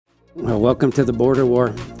Well, welcome to the border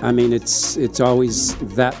war. I mean, it's always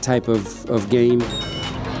that type of game.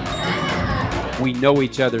 We know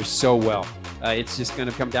each other so well. It's just going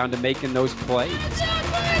to come down to making those plays.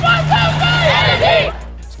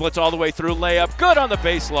 Splits all the way through, layup, good on the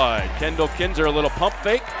baseline. Kendall Kinzer, a little pump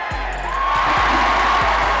fake.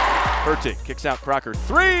 Hurtig kicks out Crocker,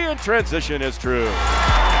 three, and transition is true.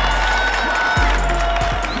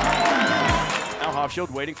 Now Hofschild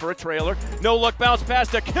waiting for a trailer. No look, bounce pass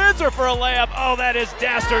to Kinzer for a layup. Oh, that is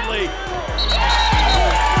dastardly.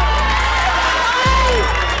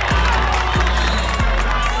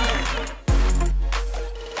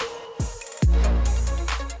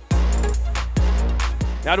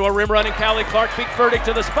 Now to a rim running Callie Clark, Peak Furtick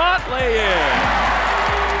to the spot, lay in.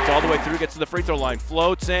 It's all the way through, gets to the free throw line,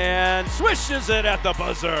 floats and swishes it at the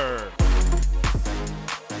buzzer.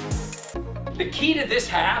 The key to this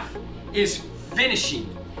half is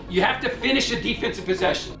finishing. You have to finish a defensive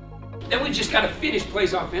possession. Then we just gotta finish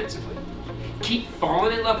plays offensively. Keep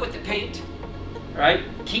falling in love with the paint, right?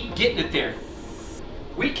 Keep getting it there.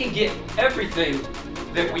 We can get everything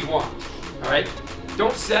that we want, all right?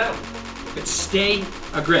 Don't settle. But stay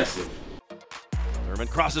aggressive. Thurman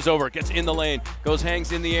crosses over, gets in the lane, goes,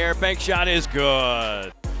 hangs in the air, bank shot is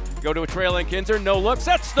good. Go to a trailing Kinzer, no look,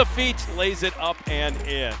 sets the feet, lays it up and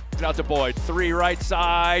in. Out to Boyd, three right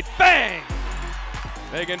side, bang!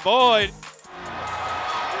 Megan Boyd.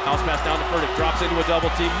 House pass down to Furtick, drops into a double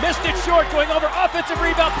team, missed it short, going over, offensive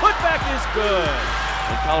rebound, putback is good.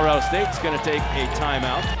 And Colorado State's gonna take a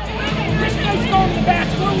timeout. This guy's going to the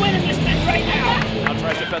basket, we're winning this thing right now. Now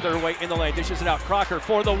tries to feather away in the lane, dishes it out. Crocker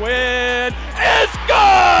for the win. It's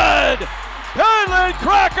good! Kylan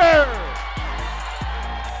Crocker!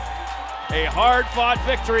 A hard-fought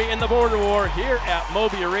victory in the border war here at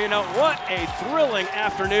Moby Arena. What a thrilling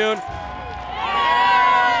afternoon.